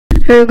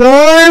Hey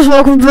guys,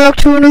 welcome back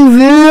to a new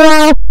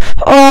video.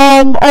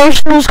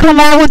 Arsenal's come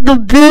out with the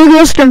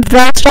biggest and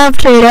best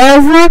update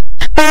ever.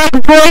 They're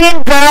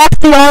bringing back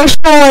the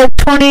Arsenal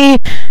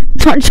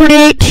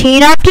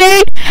 2018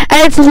 update,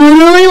 and it's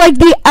literally like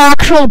the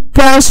actual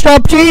best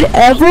update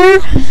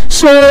ever.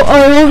 So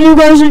I hope you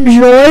guys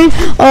enjoy.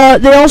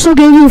 They also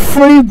gave you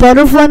free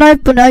butterfly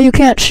knife, but now you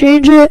can't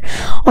change it.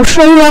 I'll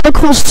show you all the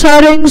cool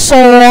settings,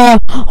 so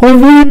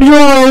hope you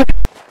enjoy.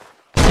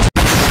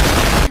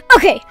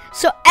 Okay,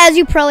 so as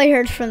you probably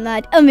heard from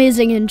that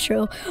amazing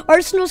intro,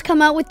 Arsenal's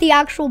come out with the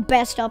actual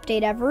best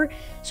update ever.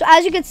 So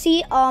as you can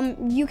see,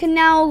 you can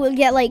now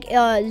get like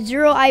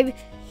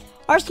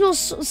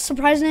Arsenal's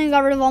surprisingly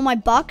got rid of all my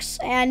bucks,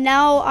 and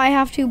now I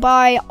have to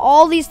buy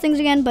all these things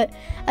again. But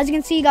as you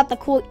can see, you got the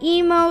cool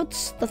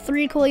emotes, the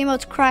 3 cool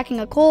emotes, cracking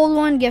a cold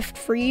one, gift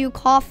for you,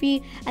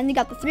 coffee, and you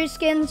got the 3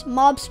 skins,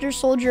 mobster,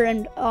 soldier,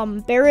 and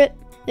Barrett.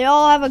 They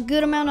all have a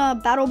good amount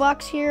of battle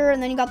bucks here,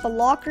 and then you got the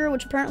locker,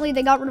 which apparently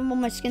they got rid of all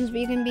my skins, but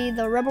you can be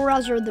the rebel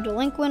rouser or the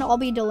delinquent. I'll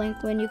be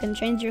delinquent. You can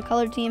change your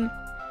color team.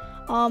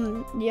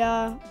 You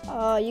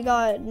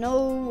got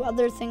no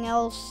other thing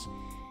else,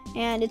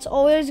 and it's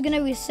always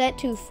gonna be set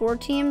to 4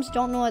 teams.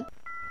 Don't know what.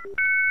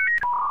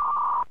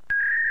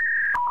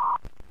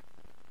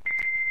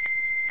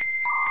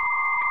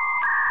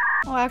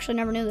 Oh, I actually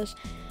never knew this.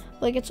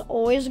 Like, it's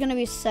always gonna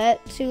be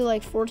set to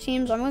like 4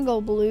 teams. I'm gonna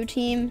go blue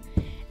team.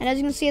 And as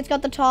you can see, it's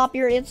got the top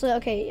here.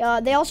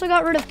 They also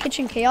got rid of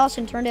Kitchen Chaos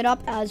and turned it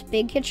up as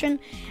Big Kitchen.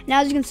 And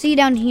as you can see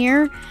down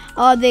here,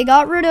 they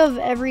got rid of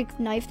every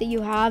knife that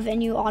you have,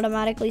 and you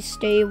automatically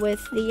stay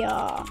with the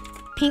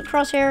pink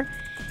crosshair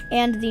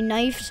and the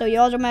knife. So you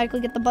automatically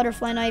get the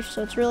butterfly knife,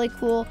 so it's really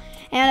cool.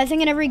 And I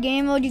think in every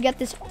game mode, you get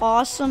this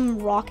awesome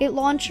rocket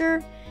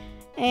launcher.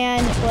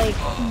 And like,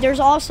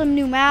 there's awesome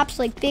new maps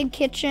like Big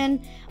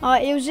Kitchen.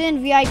 It was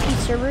in VIP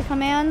server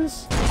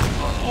commands.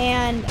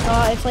 And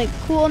it's like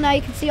cool. Now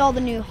you can see all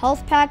the new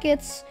health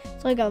packets.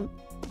 It's like a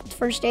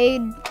first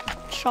aid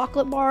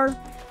chocolate bar.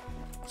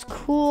 It's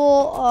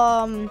cool.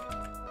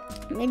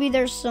 Maybe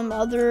there's some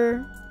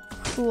other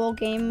cool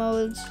game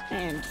modes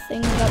and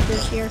things up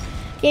this here.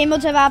 Game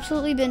modes have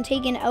absolutely been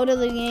taken out of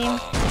the game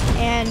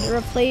and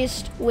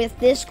replaced with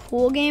this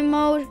cool game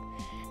mode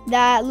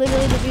that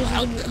literally just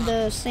uses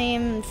the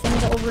same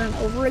things over and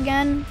over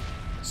again.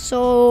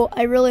 So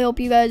I really hope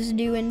you guys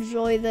do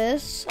enjoy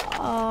this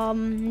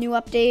new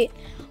update.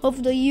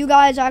 Hopefully you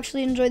guys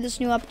actually enjoy this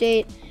new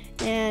update,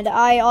 and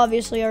I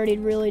obviously already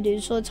really do.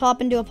 So let's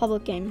hop into a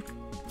public game.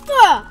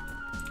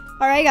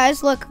 Alright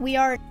guys, look, we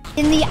are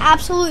in the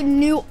absolute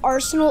new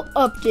Arsenal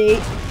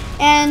update,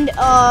 and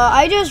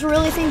I just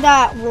really think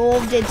that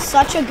Rolf did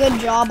such a good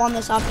job on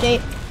this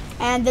update,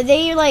 and that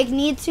they like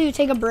need to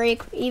take a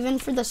break even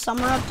for the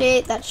summer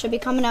update that should be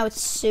coming out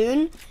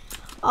soon.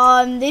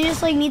 They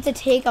just like need to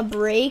take a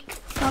break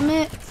from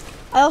it.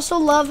 I also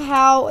love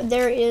how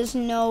there is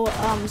no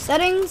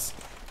settings,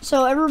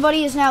 so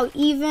everybody is now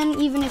even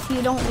if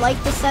you don't like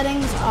the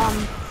settings.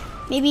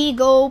 Maybe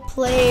go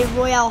play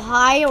Royale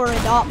High or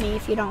Adopt Me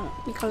if you don't,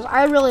 because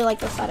I really like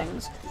the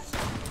settings.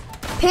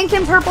 Pink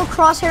and purple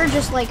crosshair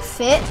just like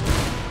fit.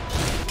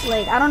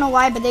 Like, I don't know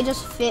why, but they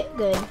just fit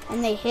good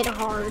and they hit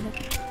hard.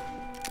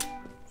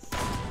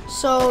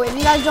 So if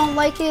you guys don't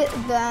like it,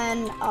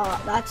 then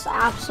that's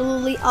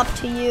absolutely up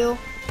to you.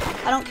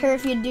 I don't care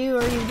if you do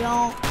or you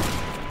don't.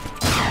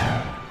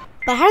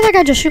 But how did that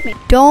guy just shoot me?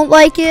 Don't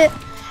like it.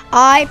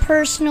 I'm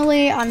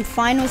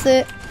fine with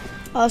it.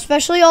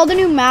 Especially all the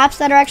new maps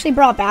that are actually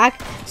brought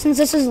back, since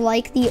this is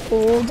like the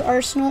old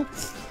Arsenal.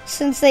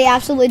 Since they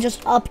absolutely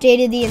just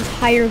updated the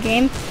entire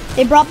game.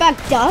 They brought back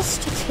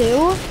Dust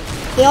too.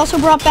 They also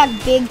brought back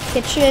Big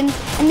Kitchen,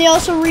 and they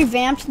also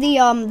revamped the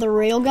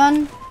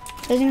railgun.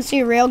 As you can see,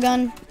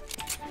 railgun.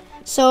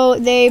 So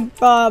they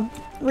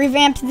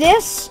revamped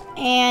this,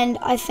 and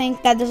I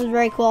think that this is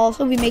very cool. I'll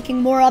also be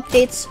making more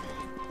updates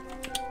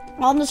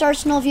on this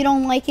Arsenal. If you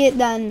don't like it,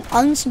 then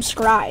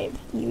unsubscribe,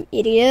 you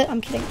idiot.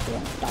 I'm kidding.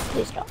 Don't,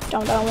 please don't.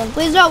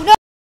 Please don't. No.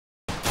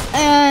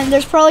 And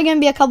there's probably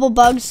gonna be a couple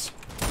bugs.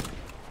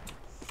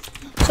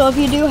 So if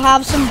you do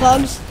have some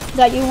bugs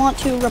that you want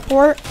to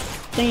report,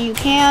 then you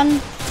can.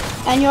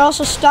 And you're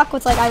also stuck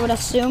with, like, I would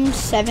assume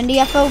 70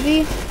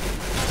 FOV.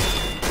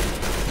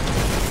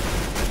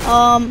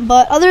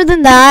 But other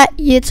than that,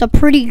 it's a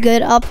pretty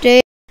good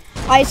update.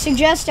 I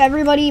suggest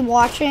everybody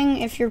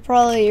watching, if you're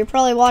probably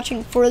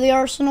watching for the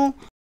Arsenal,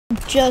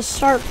 just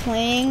start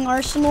playing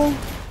Arsenal.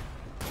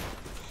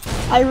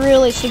 I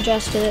really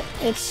suggest it.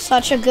 It's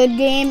such a good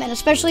game, and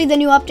especially the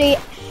new update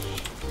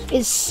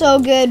is so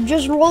good.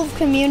 Just Rolf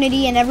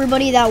community and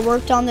everybody that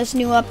worked on this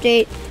new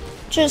update,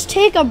 just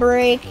take a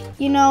break.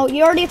 You know,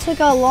 you already took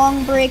a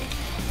long break,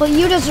 but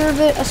you deserve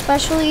it,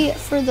 especially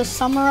for the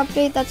summer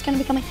update that's going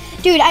to be coming.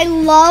 Dude, I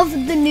love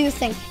the new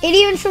thing. It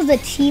even shows the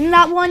team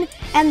that won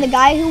and the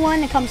guy who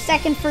won. It comes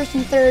second, first,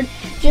 and third.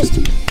 Just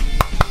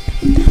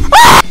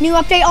new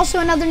update. Also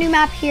another new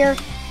map here.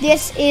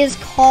 This is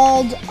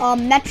called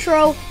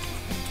Metro.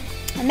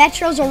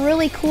 Metro's a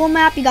really cool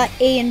map. You got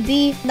A and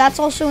B. That's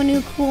also a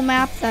new cool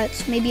map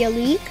that's maybe a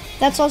leak.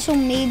 That's also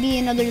maybe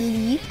another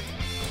leak.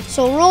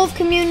 So Rolf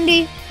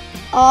community,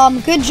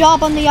 good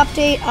job on the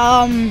update.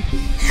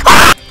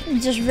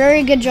 Just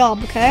very good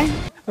job, okay?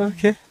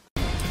 Okay.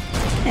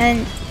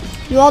 And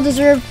you all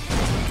deserve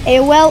a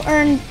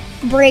well-earned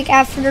break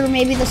after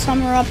maybe the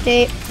summer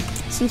update,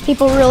 since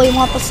people really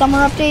want the summer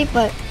update,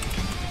 but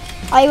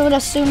I would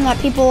assume that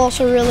people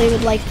also really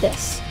would like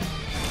this.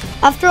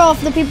 After all,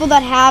 for the people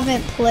that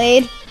haven't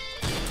played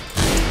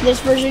this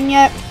version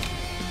yet,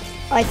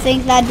 I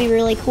think that'd be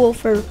really cool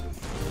for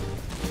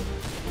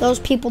those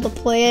people to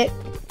play it.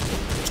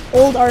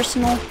 Old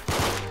Arsenal.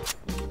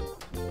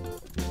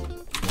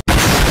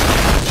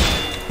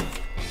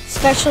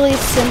 Especially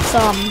since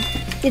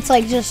it's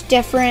like just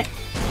different.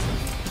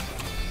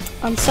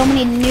 So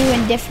many new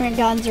and different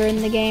guns are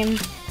in the game.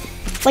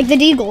 Like the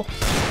Deagle.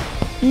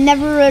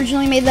 Never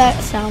originally made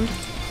that sound.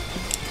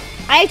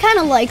 I kind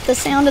of like the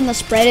sound and the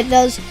spread it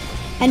does.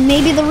 And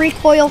maybe the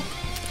recoil.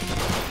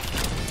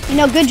 You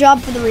know, good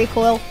job for the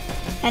recoil.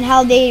 And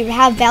how they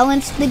have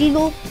balanced the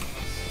Deagle.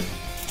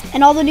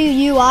 And all the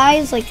new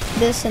UIs, like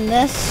this and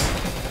this.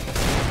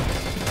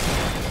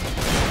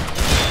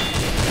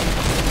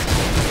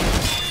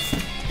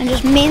 And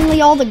just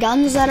mainly all the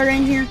guns that are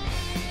in here.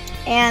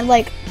 And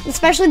like,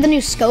 especially the new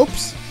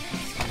scopes,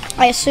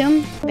 I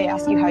assume. They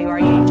ask you how you are,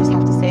 you just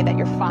have to say that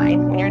you're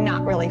fine when you're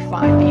not really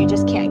fine, but you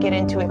just can't get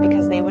into it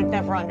because they would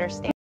never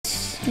understand.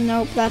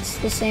 Nope, that's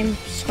the same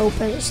scope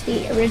as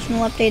the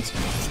original updates.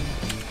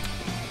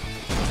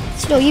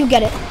 Still, you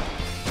get it.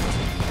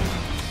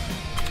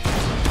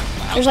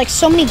 There's like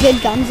so many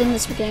good guns in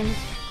this game.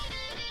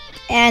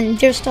 And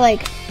just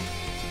like,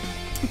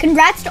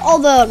 congrats to all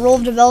the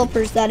Rolf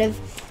developers that have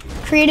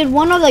created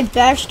one of the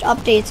best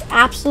updates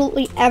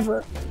absolutely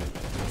ever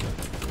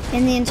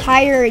in the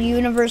entire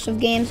universe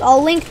of games.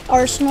 I'll link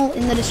Arsenal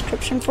in the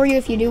description for you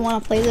if you do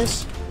want to play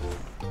this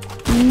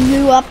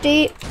new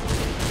update.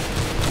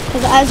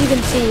 Because as you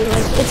can see,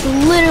 like, it's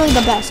literally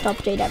the best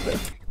update ever.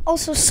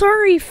 Also,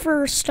 sorry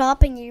for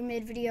stopping you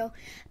mid-video,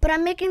 but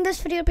I'm making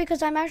this video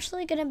because I'm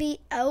actually going to be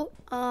out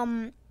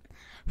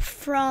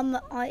from,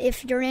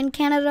 if you're in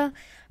Canada,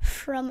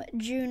 from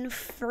June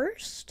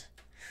 1st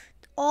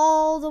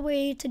all the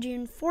way to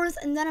June 4th,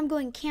 and then I'm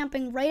going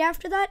camping right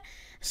after that.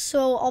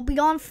 So I'll be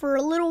gone for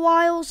a little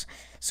whiles.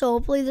 So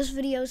hopefully this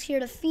video is here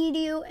to feed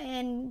you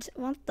and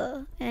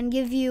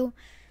give you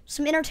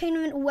some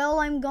entertainment while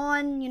I'm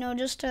gone, you know,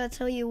 just to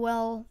tell you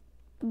well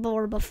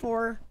or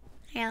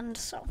beforehand.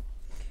 So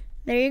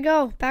there you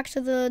go. Back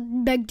to the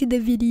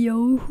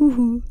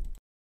video.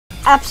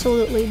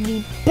 Absolutely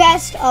the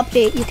best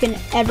update you can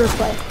ever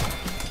play.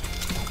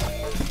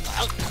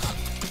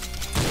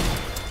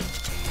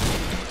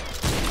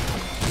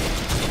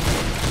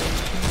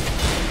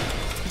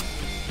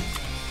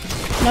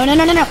 No.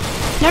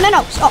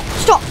 Stop.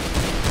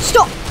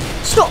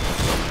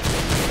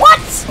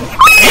 What?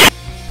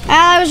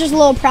 That was just a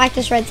little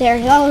practice right there.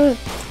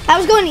 I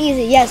was going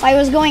easy. Yes, I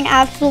was going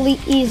absolutely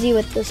easy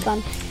with this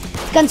gun.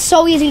 This gun's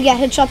so easy to get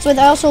headshots with.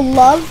 I also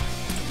love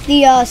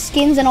the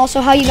skins and also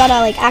how you gotta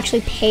like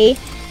actually pay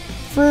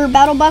for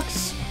battle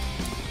bucks.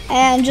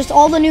 And just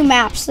all the new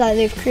maps that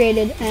they've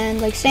created.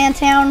 And like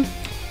Sandtown,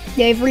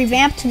 they've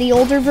revamped the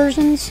older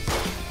versions.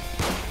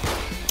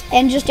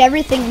 And just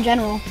everything in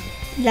general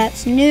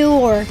that's new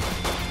or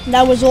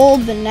that was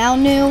old but now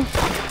new.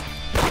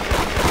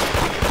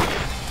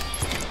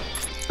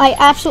 I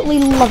absolutely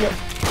love it.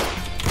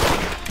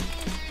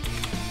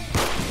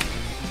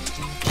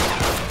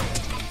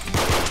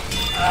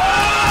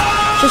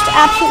 Just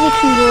absolutely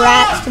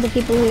congrats to the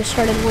people who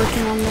started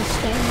working on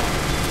this game.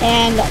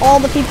 And all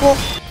the people,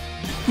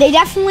 they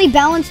definitely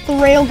balanced the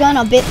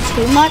railgun a bit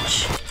too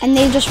much, and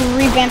they just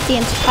revamped the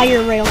entire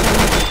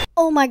railgun.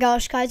 Oh my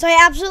gosh, guys, I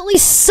absolutely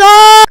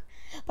suck!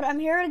 But I'm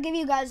here to give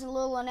you guys a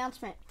little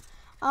announcement.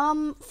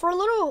 For a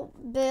little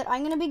bit,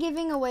 I'm going to be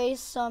giving away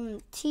some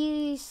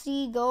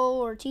TC Go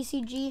or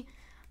TCG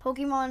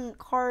Pokemon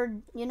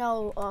card, you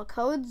know,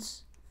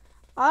 codes.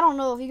 I don't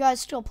know if you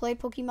guys still play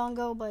Pokemon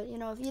Go, but, you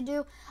know, if you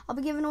do, I'll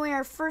be giving away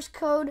our first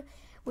code,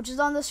 which is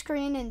on the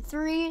screen in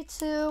 3,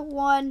 2,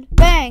 1,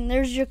 bang!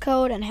 There's your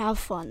code, and have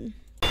fun.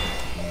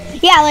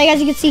 Yeah, like as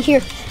you can see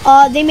here,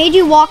 they made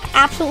you walk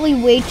absolutely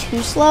way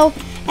too slow.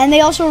 And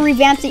they also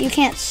revamped it. You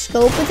can't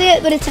scope with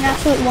it, but it's an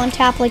absolute one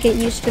tap like it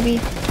used to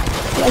be.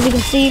 As you can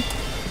see,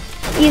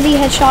 easy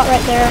headshot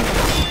right there.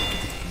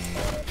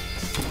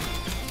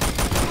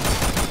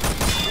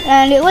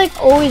 And it like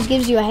always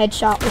gives you a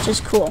headshot, which is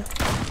cool.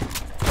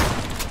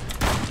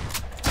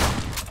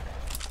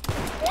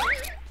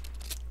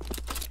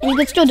 And you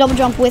can still double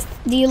jump with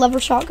the lever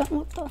shotgun.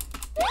 What the?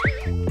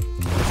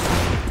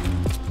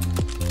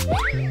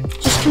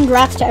 Just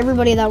congrats to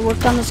everybody that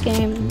worked on this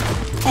game.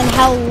 And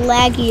how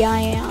laggy I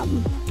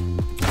am.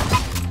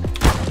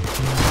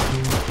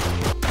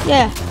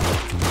 Yeah.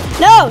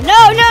 No.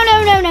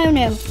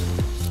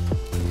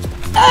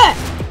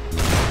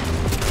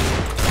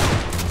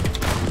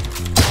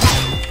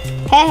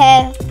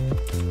 Heh.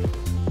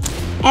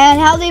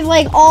 And how they've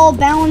like all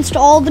balanced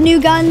all the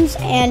new guns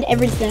and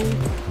everything.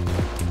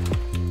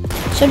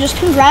 So just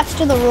congrats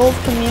to the Rolf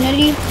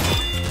community.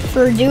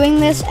 for doing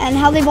this, and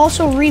how they've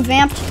also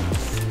revamped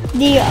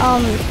the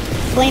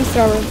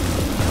flamethrower.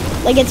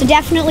 Like, it's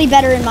definitely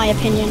better in my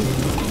opinion.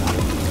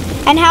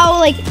 And how,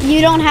 like,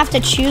 you don't have to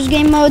choose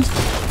game modes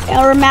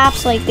or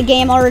maps, like the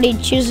game already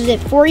chooses it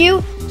for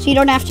you, so you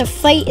don't have to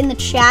fight in the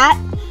chat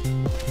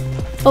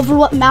over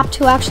what map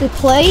to actually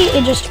play.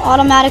 It just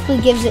automatically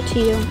gives it to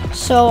you.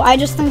 So I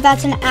just think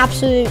that's an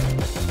absolute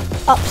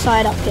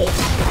upside update.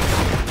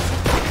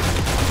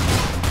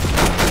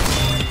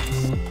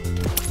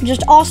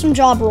 Just awesome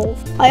job,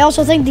 Rolf. I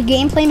also think the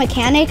gameplay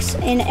mechanics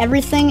and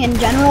everything in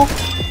general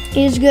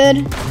is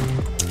good.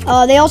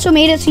 They also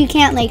made it so you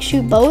can't like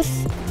shoot both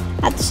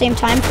at the same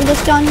time for this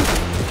gun,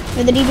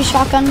 with the DB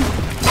shotgun.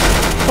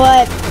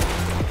 But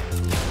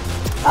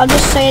I'll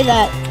just say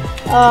that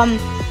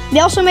they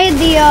also made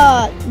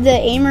the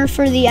aimer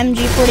for the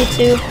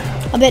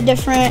MG42 a bit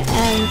different,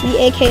 and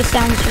the AK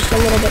sounds just a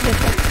little bit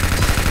different.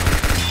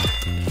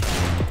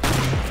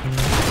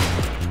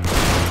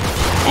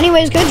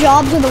 Anyways, good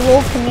job to the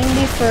Wolf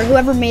community for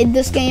whoever made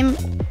this game,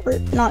 or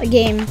not a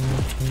game,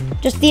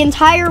 just the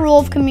entire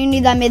Wolf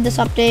community that made this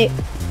update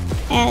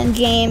and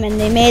game, and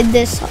they made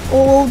this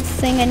old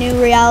thing a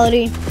new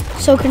reality.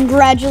 So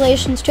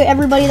congratulations to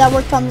everybody that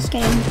worked on this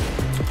game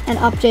and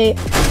update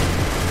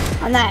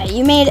on that.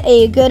 You made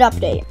a good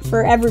update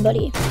for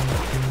everybody.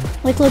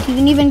 Like, look, you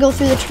can even go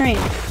through the train.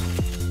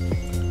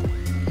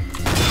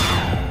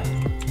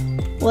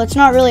 Well, it's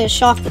not really a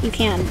shock that you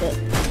can, but...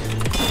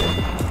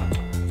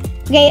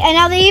 Okay, and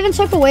now they even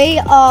took away,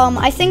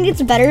 I think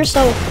it's better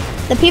so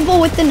the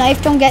people with the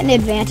knife don't get an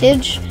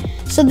advantage.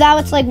 So now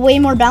it's like way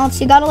more balanced.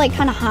 You gotta like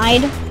kind of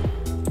hide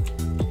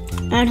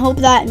and hope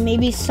that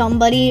maybe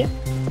somebody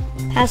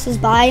passes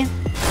by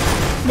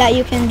that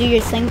you can do your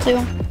thing to.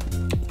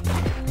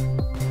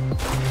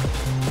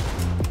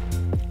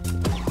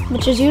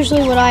 Which is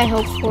usually what I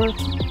hope for.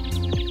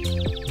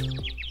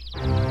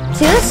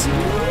 See this?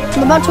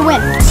 I'm about to win,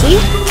 see?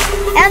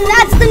 And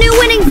that's the new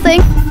winning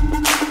thing.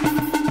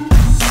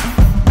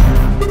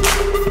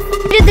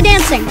 Did the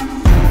dancing.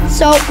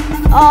 So,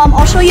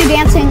 I'll show you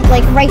dancing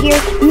like right here.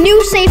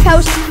 New safe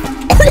house.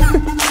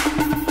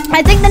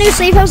 I think the new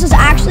safe house is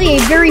actually a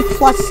very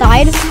plus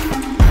side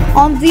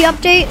on the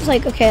update. It's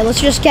like, okay,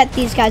 let's just get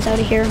these guys out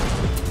of here.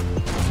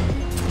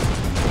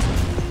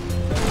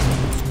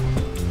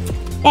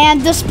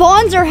 And the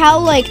spawns are how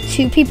like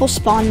two people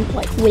spawn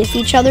like with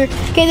each other.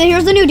 Okay, then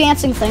here's the new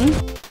dancing thing.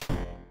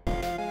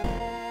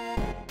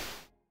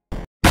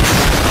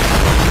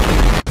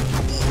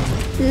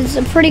 It's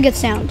a pretty good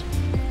sound.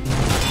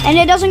 And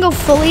it doesn't go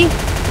fully,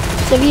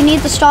 so if you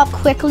need to stop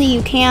quickly,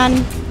 you can.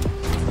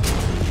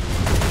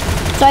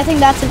 So I think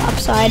that's an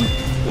upside.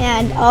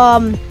 And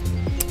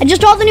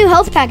just all the new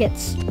health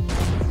packets.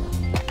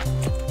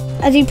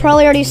 As you've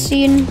probably already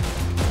seen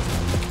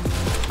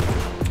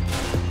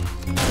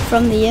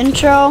from the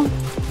intro.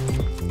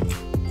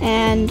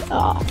 And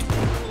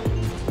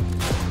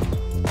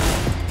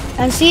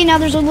see, now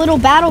there's a little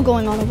battle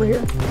going on over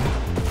here.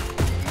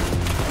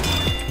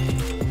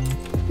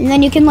 And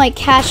then you can like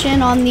cash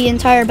in on the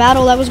entire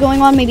battle that was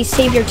going on. Maybe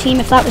save your team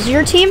if that was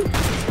your team.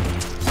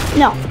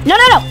 No.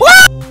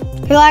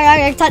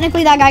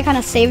 Technically that guy kind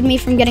of saved me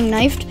from getting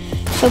knifed.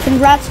 So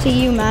congrats to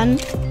you, man.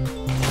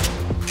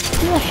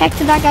 Where the heck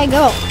did that guy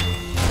go?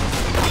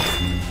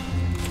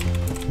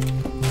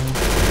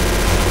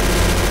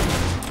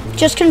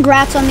 Just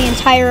congrats on the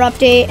entire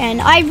update. And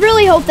I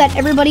really hope that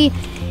everybody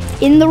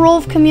in the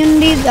Rolf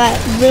community that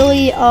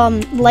really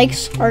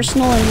likes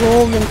Arsenal and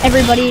Rolf and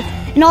everybody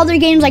in all their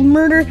games like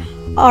Murder,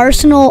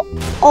 Arsenal,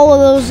 all of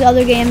those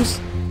other games,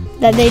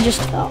 that they just,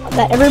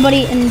 that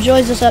everybody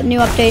enjoys this new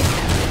update.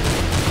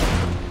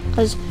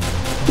 Because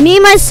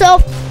me,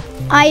 myself,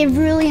 I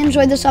really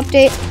enjoyed this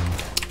update,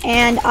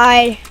 and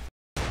I'm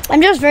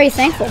just very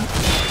thankful,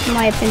 in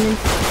my opinion.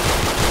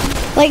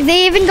 Like,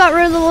 they even got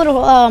rid of the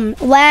little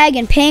lag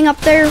and ping up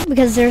there,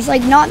 because there's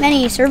like not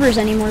many servers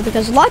anymore,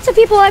 because lots of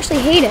people actually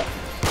hate it.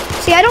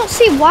 See, I don't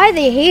see why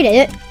they hate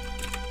it.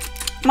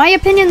 My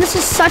opinion, this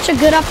is such a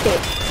good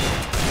update.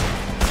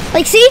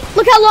 Like, see?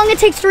 Look how long it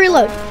takes to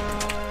reload.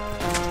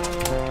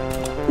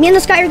 Me and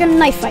this guy are gonna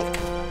knife fight.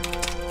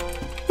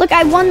 Look,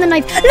 I won the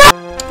knife. No!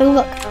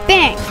 Look,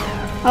 bang.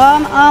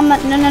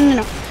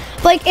 No.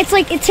 Like, it's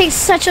like, it takes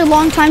such a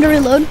long time to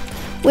reload,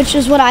 which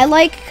is what I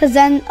like, because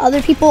then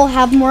other people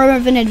have more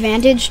of an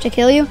advantage to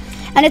kill you.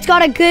 And it's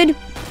got a good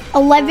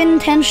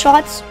 10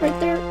 shots right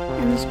there.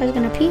 And this guy's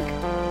gonna peek.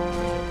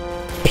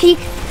 Peek.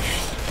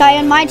 Guy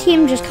on my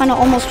team just kind of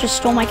almost just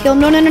stole my kill.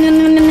 No.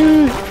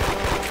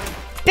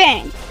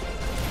 Bang.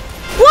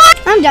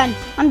 What? I'm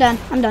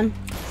done.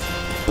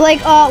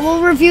 Like,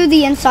 we'll review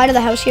the inside of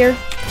the house here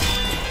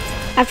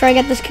after I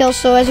get this kill.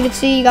 So as you can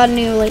see, you got a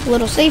new like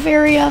little safe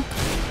area.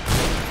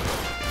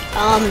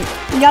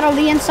 You got all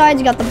the insides.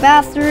 You got the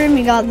bathroom.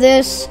 You got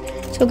this.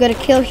 Let's go get a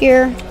kill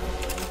here.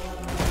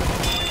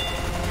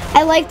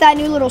 I like that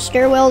new little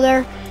stairwell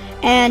there,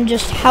 and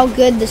just how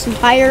good this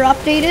entire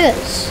update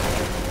is.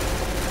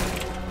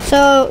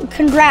 So,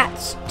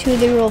 congrats to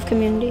the Rolf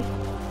community.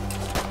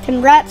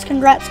 Congrats.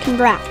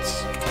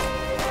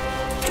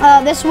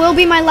 this will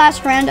be my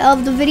last round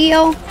of the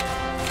video.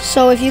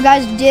 So if you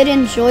guys did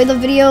enjoy the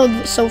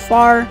video so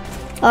far,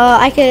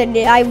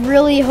 I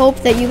really hope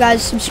that you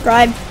guys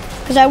subscribe,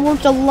 because I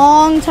worked a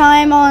long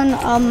time on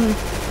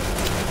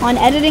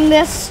editing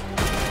this,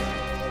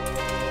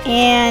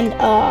 and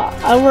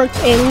I worked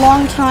a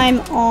long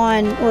time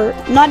on, or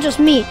not just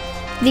me,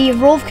 the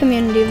Rolf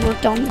community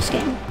worked on this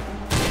game,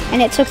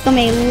 and it took them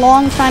a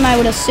long time, I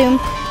would assume,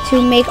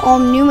 to make all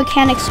new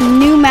mechanics,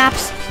 new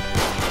maps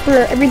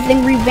for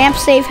everything, revamp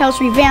Save House,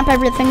 revamp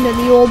everything to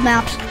the old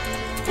maps,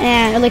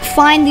 and like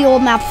find the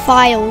old map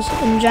files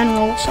in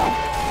general. So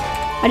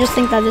I just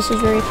think that this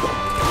is very cool.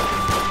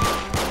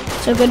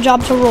 So good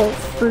job to Rolf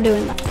for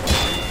doing that.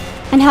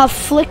 And how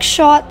flick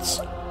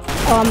shots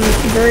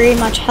very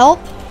much help.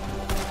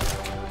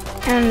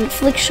 And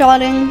flick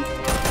shotting,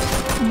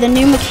 the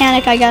new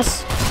mechanic, I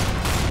guess,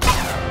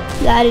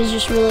 that is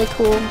just really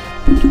cool.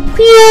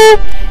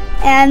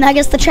 And I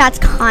guess the chat's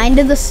kind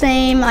of the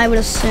same, I would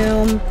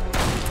assume.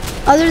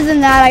 Other than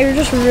that, I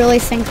just really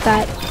think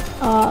that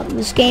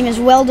this game is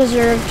well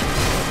deserved.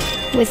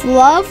 With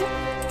love,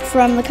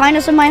 from the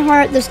kindness of my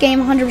heart, this game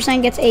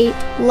 100% gets a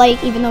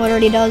like, even though it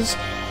already does.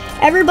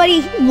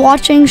 Everybody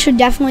watching should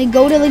definitely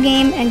go to the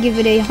game and give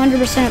it a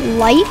 100%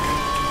 like.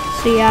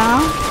 So yeah.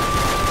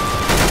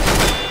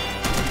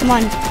 Come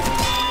on.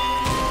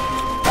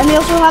 And they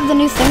also have the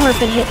new thing where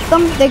if it hits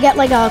them, they get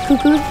like a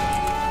cuckoo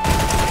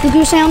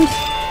sound.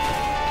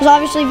 Because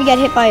obviously if you get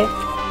hit by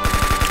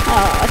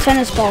a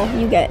tennis ball,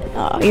 you get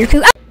your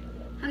cuckoo.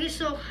 Okay,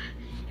 so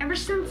ever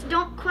since,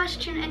 don't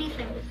question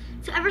anything.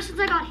 So ever since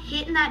I got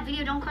hit in that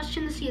video, don't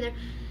question this either.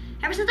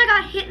 Ever since I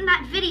got hit in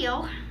that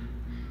video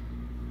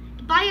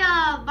by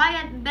a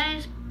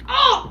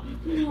oh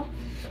no,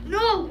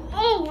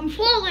 oh, I'm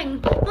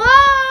falling.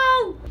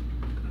 Oh!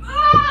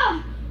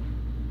 Ah!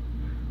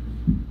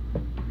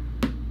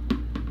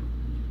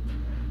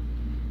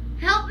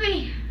 Help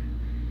me!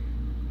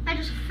 I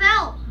just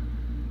fell.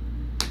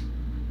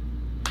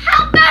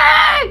 Help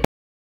me!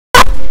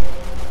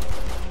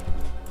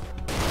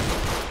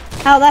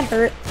 Ow, that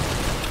hurt.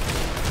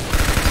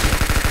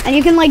 And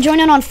you can like join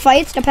in on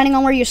fights depending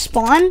on where you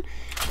spawn.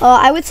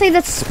 I would say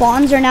that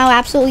spawns are now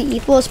absolutely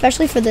equal,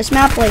 especially for this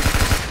map. Like,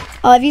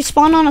 if you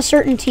spawn on a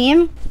certain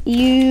team,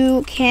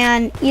 you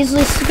can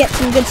easily get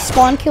some good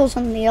spawn kills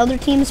on the other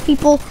team's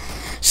people.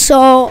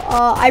 So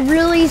I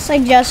really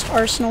suggest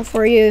Arsenal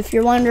for you if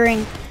you're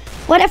wondering,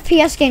 what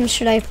FPS games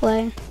should I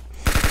play?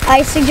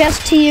 I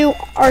suggest to you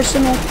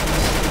Arsenal.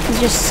 It's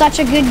just such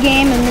a good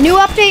game, and the new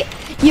update,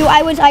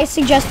 I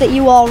suggest that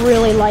you all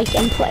really like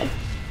and play.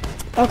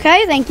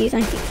 Okay, thank you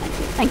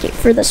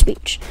for the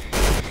speech.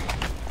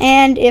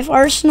 And if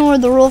Arsenal or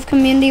the Rolf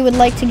community would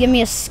like to give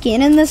me a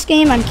skin in this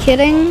game, I'm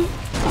kidding.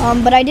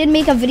 But I did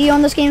make a video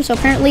on this game, so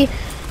apparently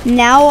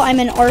now I'm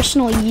an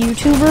Arsenal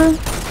YouTuber.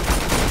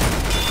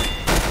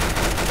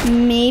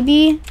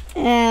 Maybe,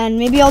 and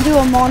maybe I'll do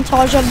a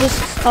montage of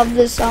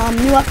this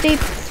new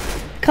update,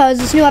 because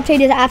this new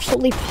update is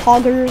absolutely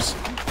poggers.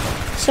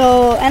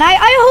 So, and I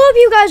hope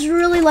you guys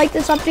really like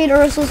this update,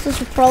 or else this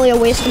was probably a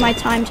waste of my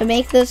time to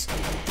make this.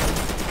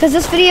 Because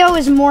this video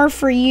is more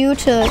for you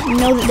to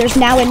know that there's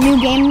now a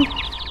new game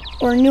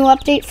or a new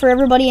update for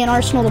everybody in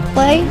Arsenal to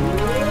play.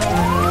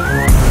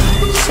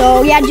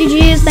 So yeah,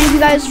 GG's. Thank you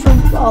guys for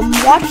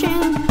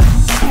watching.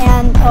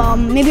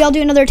 And maybe I'll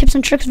do another tips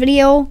and tricks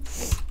video.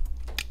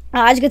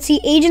 As you can see,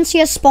 agency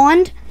has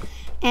spawned.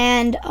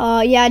 And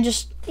yeah,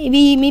 just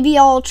maybe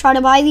I'll try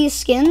to buy these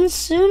skins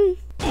soon.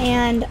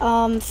 And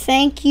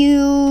thank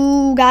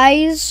you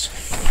guys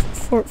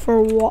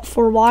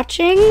for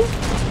watching.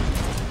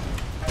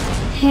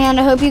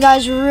 And I hope you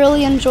guys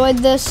really enjoyed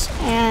this,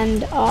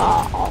 and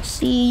I'll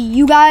see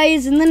you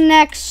guys in the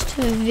next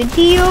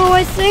video,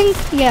 I think.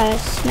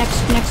 Yes,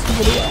 next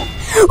video.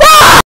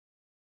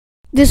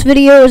 This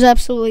video is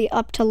absolutely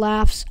up to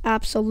laughs.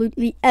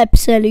 Absolutely.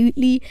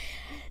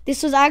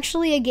 This was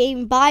actually a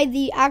game by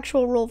the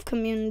actual Rolf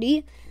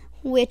community,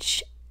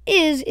 which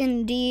is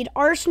indeed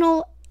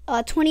Arsenal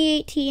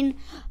 2018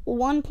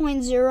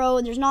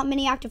 1.0. There's not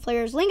many active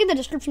players. Link in the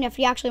description if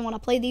you actually want to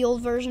play the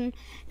old version.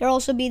 There'll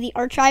also be the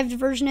archived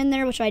version in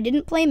there, which I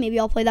didn't play. Maybe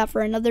I'll play that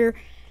for another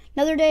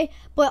day.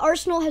 But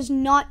Arsenal has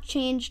not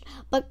changed.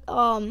 But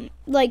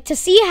like, to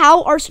see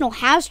how Arsenal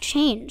has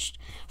changed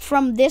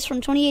from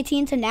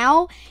 2018 to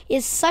now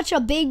is such a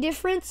big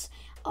difference.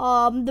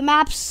 The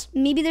maps,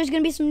 maybe there's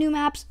gonna be some new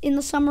maps in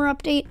the summer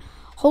update,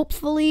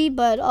 hopefully.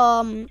 But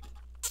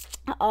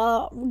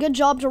good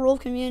job to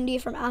Rolf community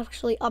from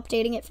actually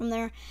updating it from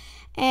there.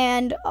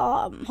 And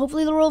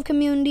hopefully the Rolf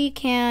community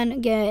can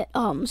get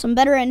some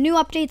better and new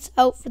updates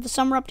out for the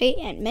summer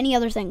update and many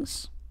other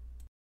things.